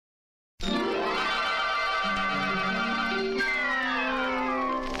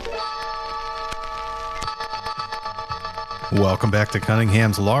Welcome back to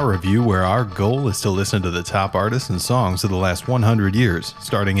Cunningham's Law Review, where our goal is to listen to the top artists and songs of the last 100 years,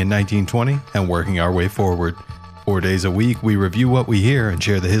 starting in 1920 and working our way forward. 4 days a week, we review what we hear and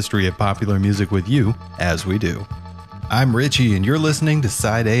share the history of popular music with you as we do. I'm Richie, and you're listening to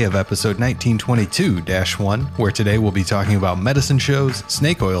Side A of episode 1922-1, where today we'll be talking about medicine shows,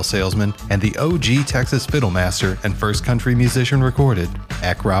 snake oil salesmen, and the OG Texas fiddle master and first country musician recorded,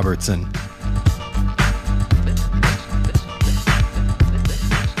 Eck Robertson.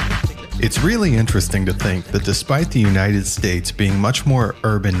 It's really interesting to think that despite the United States being much more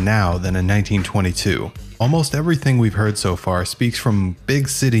urban now than in 1922, almost everything we've heard so far speaks from big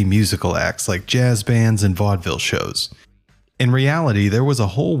city musical acts like jazz bands and vaudeville shows. In reality, there was a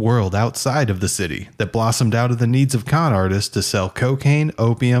whole world outside of the city that blossomed out of the needs of con artists to sell cocaine,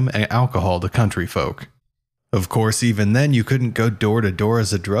 opium, and alcohol to country folk. Of course, even then you couldn't go door to door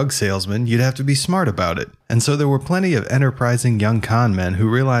as a drug salesman, you'd have to be smart about it. And so there were plenty of enterprising young con men who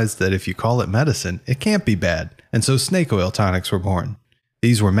realized that if you call it medicine, it can't be bad, and so snake oil tonics were born.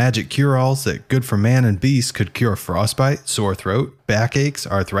 These were magic cure-alls that, good for man and beast, could cure frostbite, sore throat, backaches,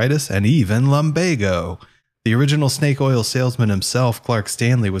 arthritis, and even lumbago. The original snake oil salesman himself, Clark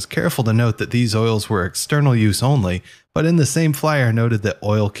Stanley, was careful to note that these oils were external use only, but in the same flyer noted that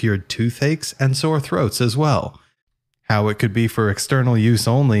oil cured toothaches and sore throats as well. How it could be for external use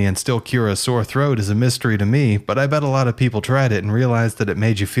only and still cure a sore throat is a mystery to me, but I bet a lot of people tried it and realized that it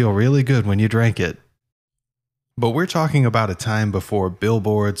made you feel really good when you drank it. But we're talking about a time before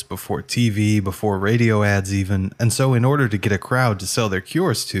billboards, before TV, before radio ads even, and so in order to get a crowd to sell their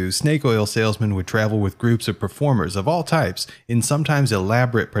cures to, snake oil salesmen would travel with groups of performers of all types in sometimes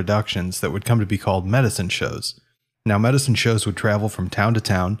elaborate productions that would come to be called medicine shows. Now, medicine shows would travel from town to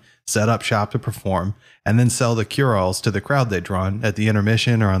town, set up shop to perform, and then sell the cure-alls to the crowd they'd drawn at the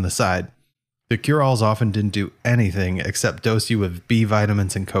intermission or on the side. The cure-alls often didn't do anything except dose you with B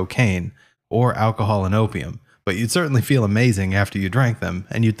vitamins and cocaine, or alcohol and opium, but you'd certainly feel amazing after you drank them,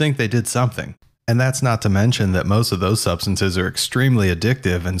 and you'd think they did something. And that's not to mention that most of those substances are extremely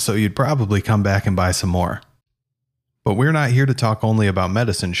addictive, and so you'd probably come back and buy some more. But we're not here to talk only about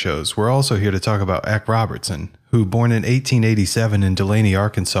medicine shows, we're also here to talk about Eck Robertson, who, born in 1887 in Delaney,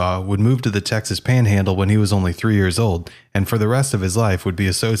 Arkansas, would move to the Texas Panhandle when he was only 3 years old, and for the rest of his life would be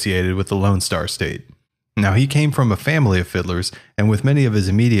associated with the Lone Star State. Now, he came from a family of fiddlers, and with many of his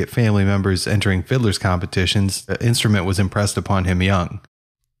immediate family members entering fiddlers competitions, the instrument was impressed upon him young.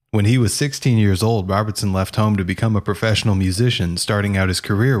 When he was 16 years old, Robertson left home to become a professional musician, starting out his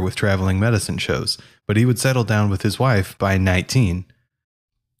career with traveling medicine shows, but he would settle down with his wife by 19.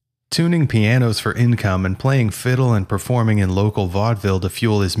 Tuning pianos for income and playing fiddle and performing in local vaudeville to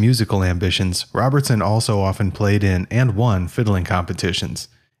fuel his musical ambitions, Robertson also often played in and won fiddling competitions.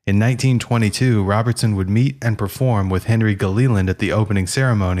 In 1922, Robertson would meet and perform with Henry Gilliland at the opening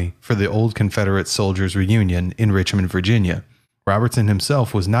ceremony for the Old Confederate Soldiers Reunion in Richmond, Virginia. Robertson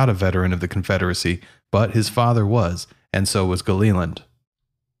himself was not a veteran of the Confederacy, but his father was, and so was Gilliland.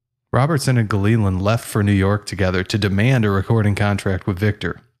 Robertson and Gilliland left for New York together to demand a recording contract with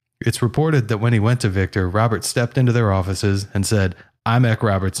Victor. It's reported that when he went to Victor, Robert stepped into their offices and said, "I'm Eck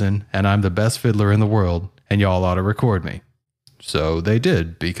Robertson, and I'm the best fiddler in the world, and y'all ought to record me." So they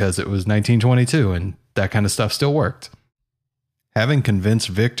did, because it was 1922 and that kind of stuff still worked. Having convinced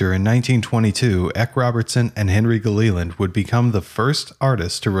Victor in 1922, Eck Robertson and Henry Gilliland would become the first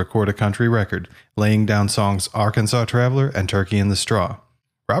artists to record a country record, laying down songs Arkansas Traveler and Turkey in the Straw.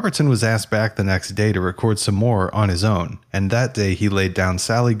 Robertson was asked back the next day to record some more on his own, and that day he laid down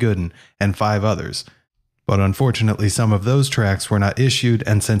Sally Gooden and 5 others. But unfortunately, some of those tracks were not issued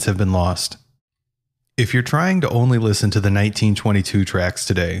and since have been lost. If you're trying to only listen to the 1922 tracks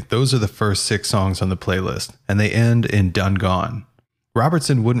today, those are the first 6 songs on the playlist, and they end in Done Gone.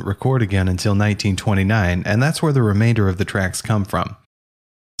 Robertson wouldn't record again until 1929, and that's where the remainder of the tracks come from.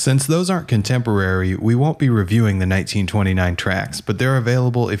 Since those aren't contemporary, we won't be reviewing the 1929 tracks, but they're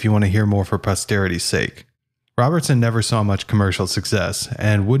available if you want to hear more for posterity's sake. Robertson never saw much commercial success,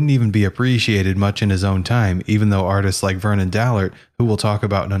 and wouldn't even be appreciated much in his own time, even though artists like Vernon Dallert, who we'll talk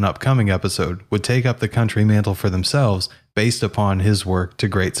about in an upcoming episode, would take up the country mantle for themselves based upon his work to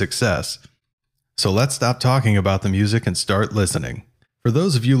great success. So let's stop talking about the music and start listening. For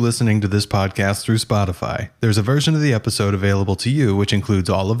those of you listening to this podcast through Spotify, there's a version of the episode available to you which includes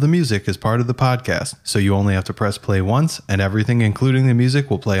all of the music as part of the podcast, so you only have to press play once, and everything including the music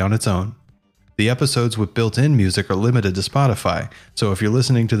will play on its own. The episodes with built-in music are limited to Spotify, so if you're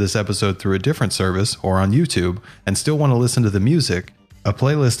listening to this episode through a different service or on YouTube and still want to listen to the music, a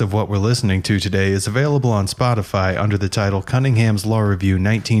playlist of what we're listening to today is available on Spotify under the title Cunningham's Law Review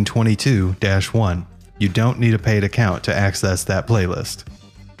 1922-1. You don't need a paid account to access that playlist.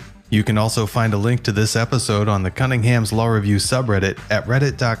 You can also find a link to this episode on the Cunningham's Law Review subreddit at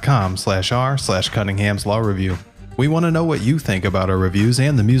reddit.com/r/Cunningham's Law Review. We want to know what you think about our reviews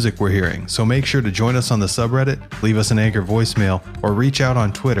and the music we're hearing, so make sure to join us on the subreddit, leave us an Anchor voicemail, or reach out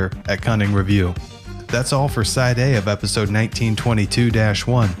on Twitter at Cunning Review. That's all for Side A of episode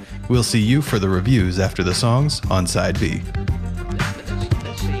 1922-1. We'll see you for the reviews after the songs on Side B.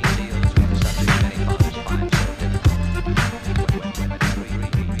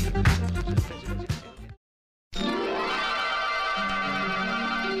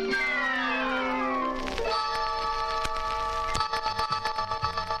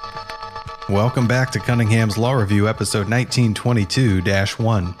 Welcome back to Cunningham's Law Review, episode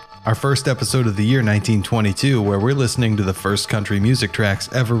 1922-1. Our first episode of the year 1922, where we're listening to the first country music tracks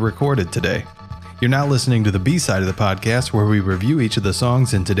ever recorded today. You're now listening to the B-side of the podcast, where we review each of the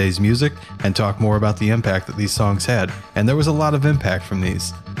songs in today's music and talk more about the impact that these songs had, and there was a lot of impact from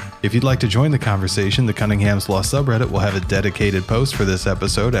these. If you'd like to join the conversation, the Cunningham's Law subreddit will have a dedicated post for this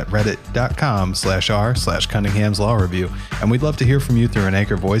episode at reddit.com/r/Cunningham's Law Review, and we'd love to hear from you through an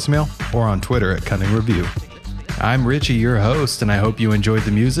Anchor voicemail or on Twitter at Cunning Review. I'm Richie, your host, and I hope you enjoyed the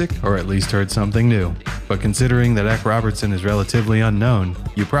music, or at least heard something new. But considering that Eck Robertson is relatively unknown,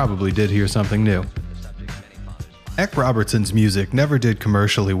 you probably did hear something new. Eck Robertson's music never did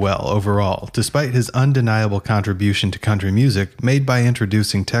commercially well overall, despite his undeniable contribution to country music made by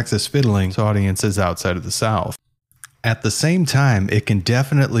introducing Texas fiddling to audiences outside of the South. At the same time, it can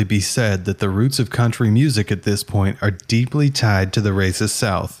definitely be said that the roots of country music at this point are deeply tied to the racist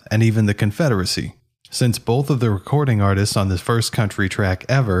South and even the Confederacy, since both of the recording artists on the first country track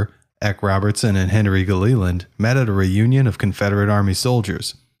ever, Eck Robertson and Henry Gilliland, met at a reunion of Confederate Army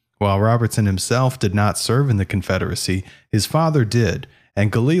soldiers. While Robertson himself did not serve in the Confederacy, his father did,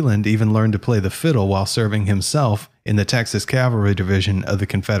 and Gilliland even learned to play the fiddle while serving himself in the Texas Cavalry Division of the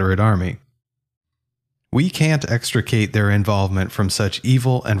Confederate Army. We can't extricate their involvement from such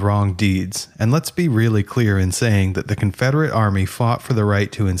evil and wrong deeds, and let's be really clear in saying that the Confederate Army fought for the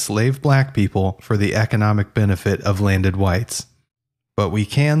right to enslave black people for the economic benefit of landed whites. But we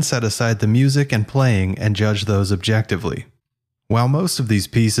can set aside the music and playing and judge those objectively. While most of these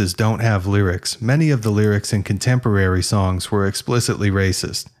pieces don't have lyrics, many of the lyrics in contemporary songs were explicitly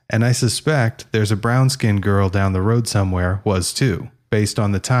racist, and I suspect There's a Brown-Skinned Girl Down the Road Somewhere was too, based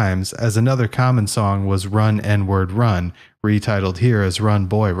on the times, as another common song was Run N-Word Run, retitled here as Run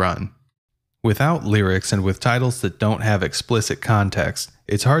Boy Run. Without lyrics and with titles that don't have explicit context,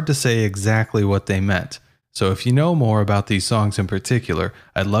 it's hard to say exactly what they meant. So if you know more about these songs in particular,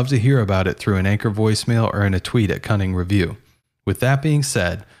 I'd love to hear about it through an Anchor voicemail or in a tweet at Cunning Review. With that being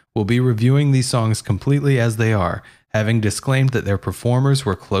said, we'll be reviewing these songs completely as they are, having disclaimed that their performers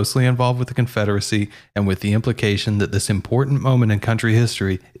were closely involved with the Confederacy and with the implication that this important moment in country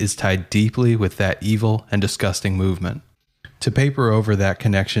history is tied deeply with that evil and disgusting movement. To paper over that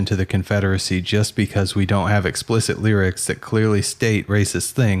connection to the Confederacy just because we don't have explicit lyrics that clearly state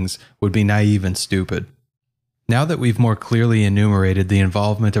racist things would be naive and stupid. Now that we've more clearly enumerated the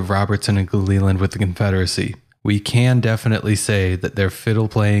involvement of Robertson and Gilliland with the Confederacy, we can definitely say that their fiddle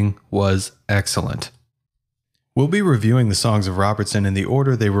playing was excellent. We'll be reviewing the songs of Robertson in the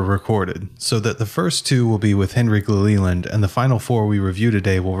order they were recorded, so that the first two will be with Henry Gilliland and the final four we review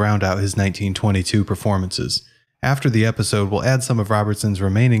today will round out his 1922 performances. After the episode, we'll add some of Robertson's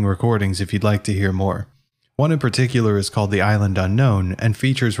remaining recordings if you'd like to hear more. One in particular is called The Island Unknown and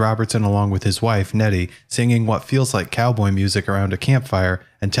features Robertson along with his wife, Nettie, singing what feels like cowboy music around a campfire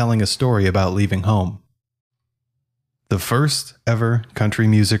and telling a story about leaving home. The first ever country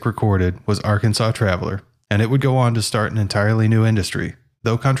music recorded was Arkansas Traveler, and it would go on to start an entirely new industry,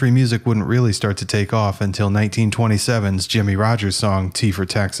 though country music wouldn't really start to take off until 1927's Jimmie Rodgers song Tea for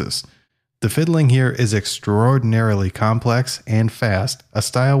Texas. The fiddling here is extraordinarily complex and fast, a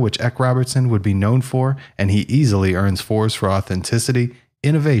style which Eck Robertson would be known for, and he easily earns fours for authenticity,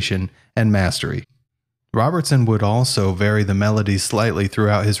 innovation, and mastery. Robertson would also vary the melodies slightly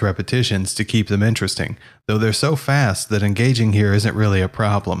throughout his repetitions to keep them interesting, though they're so fast that engaging here isn't really a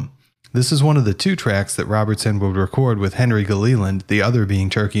problem. This is one of the two tracks that Robertson would record with Henry Gilliland, the other being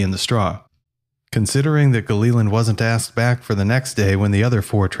Turkey in the Straw. Considering that Gilliland wasn't asked back for the next day when the other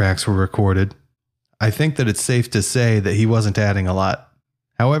four tracks were recorded, I think that it's safe to say that he wasn't adding a lot.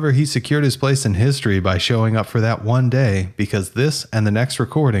 However, he secured his place in history by showing up for that one day because this and the next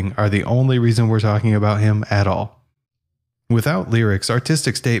recording are the only reason we're talking about him at all. Without lyrics,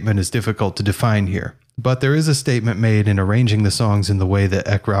 artistic statement is difficult to define here, but there is a statement made in arranging the songs in the way that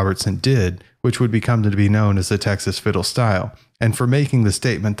Eck Robertson did, which would become to be known as the Texas fiddle style, and for making the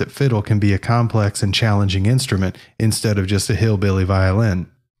statement that fiddle can be a complex and challenging instrument instead of just a hillbilly violin.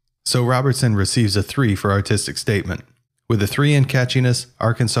 So Robertson receives a 3 for artistic statement. With a 3 in catchiness,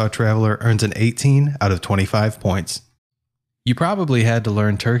 Arkansas Traveler earns an 18 out of 25 points. You probably had to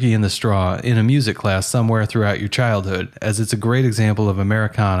learn Turkey in the Straw in a music class somewhere throughout your childhood, as it's a great example of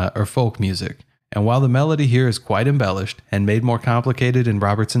Americana or folk music. And while the melody here is quite embellished and made more complicated in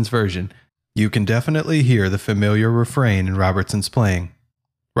Robertson's version, you can definitely hear the familiar refrain in Robertson's playing.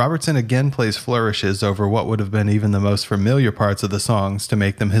 Robertson again plays flourishes over what would have been even the most familiar parts of the songs to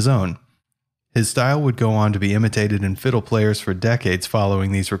make them his own. His style would go on to be imitated in fiddle players for decades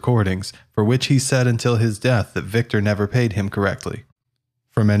following these recordings, for which he said until his death that Victor never paid him correctly.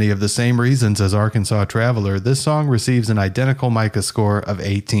 For many of the same reasons as Arkansas Traveler, this song receives an identical Micah score of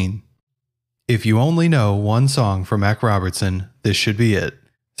 18. If you only know one song from Eck Robertson, this should be it.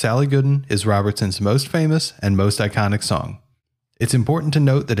 Sally Gooden is Robertson's most famous and most iconic song. It's important to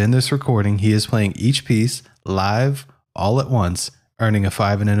note that in this recording, he is playing each piece live, all at once, earning a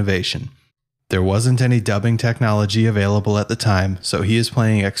 5 in innovation. There wasn't any dubbing technology available at the time, so he is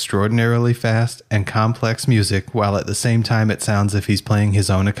playing extraordinarily fast and complex music while at the same time it sounds as if he's playing his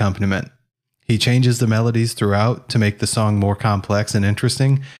own accompaniment. He changes the melodies throughout to make the song more complex and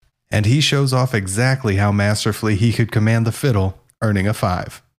interesting, and he shows off exactly how masterfully he could command the fiddle, earning a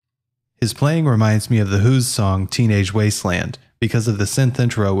 5. His playing reminds me of the Who's song Teenage Wasteland because of the synth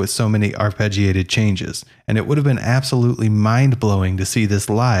intro with so many arpeggiated changes, and it would have been absolutely mind-blowing to see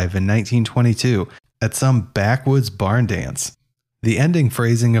this live in 1922 at some backwoods barn dance. The ending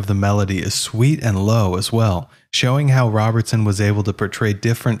phrasing of the melody is sweet and low as well, showing how Robertson was able to portray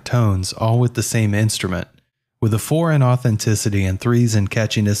different tones all with the same instrument. With a 4 in authenticity and 3s in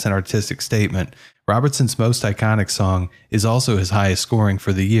catchiness and artistic statement, Robertson's most iconic song is also his highest scoring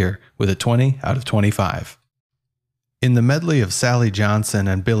for the year, with a 20 out of 25. In the medley of Sally Johnson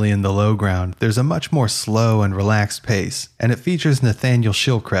and Billy in the Low Ground, there's a much more slow and relaxed pace, and it features Nathaniel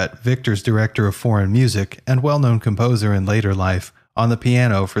Shilkret, Victor's director of foreign music and well-known composer in later life, on the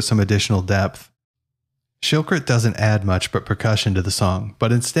piano for some additional depth. Shilkret doesn't add much but percussion to the song,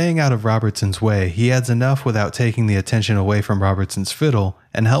 but in staying out of Robertson's way, he adds enough without taking the attention away from Robertson's fiddle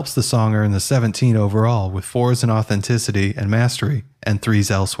and helps the song earn the 17 overall with 4s in authenticity and mastery and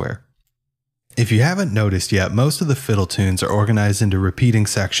 3s elsewhere. If you haven't noticed yet, most of the fiddle tunes are organized into repeating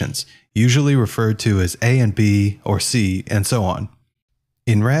sections, usually referred to as A and B or C and so on.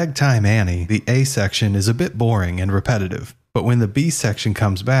 In Ragtime Annie, the A section is a bit boring and repetitive, but when the B section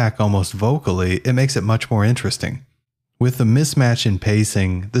comes back almost vocally, it makes it much more interesting. With the mismatch in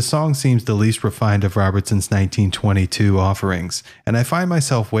pacing, the song seems the least refined of Robertson's 1922 offerings, and I find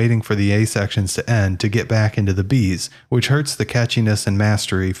myself waiting for the A sections to end to get back into the Bs, which hurts the catchiness and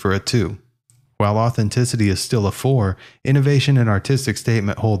mastery for a 2. While authenticity is still a 4, innovation and artistic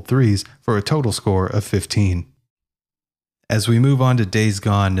statement hold 3s for a total score of 15. As we move on to Days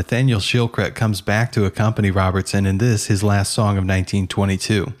Gone, Nathaniel Shilkret comes back to accompany Robertson in this, his last song of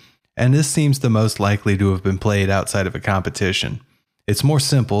 1922, and this seems the most likely to have been played outside of a competition. It's more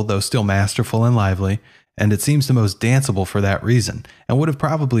simple, though still masterful and lively, and it seems the most danceable for that reason, and would have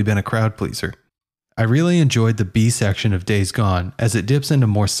probably been a crowd pleaser. I really enjoyed the B section of Days Gone, as it dips into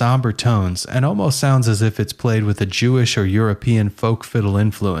more somber tones and almost sounds as if it's played with a Jewish or European folk fiddle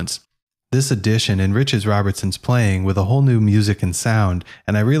influence. This addition enriches Robertson's playing with a whole new music and sound,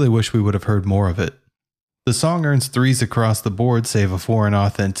 and I really wish we would have heard more of it. The song earns 3s across the board save a 4 in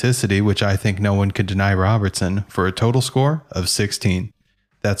authenticity, which I think no one could deny Robertson, for a total score of 16.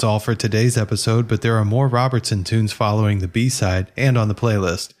 That's all for today's episode, but there are more Robertson tunes following the B-side and on the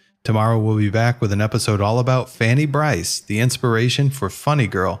playlist. Tomorrow we'll be back with an episode all about Fanny Brice, the inspiration for Funny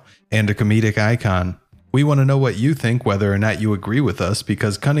Girl, and a comedic icon. We want to know what you think, whether or not you agree with us,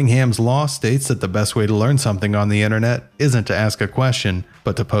 because Cunningham's Law states that the best way to learn something on the internet isn't to ask a question,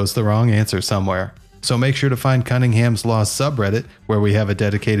 but to post the wrong answer somewhere. So make sure to find Cunningham's Law subreddit, where we have a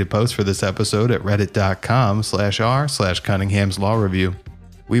dedicated post for this episode at reddit.com/r/Cunningham's Law Review.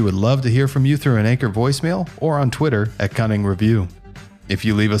 We would love to hear from you through an Anchor voicemail or on Twitter at Cunning Review. If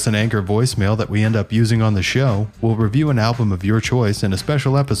you leave us an Anchor voicemail that we end up using on the show, we'll review an album of your choice in a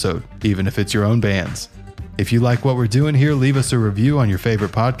special episode, even if it's your own band's. If you like what we're doing here, leave us a review on your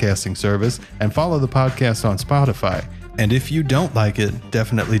favorite podcasting service and follow the podcast on Spotify. And if you don't like it,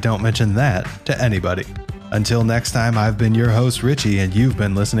 definitely don't mention that to anybody. Until next time, I've been your host, Richie, and you've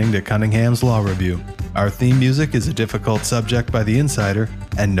been listening to Cunningham's Law Review. Our theme music is A Difficult Subject by The Insider,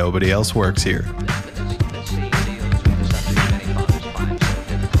 and nobody else works here.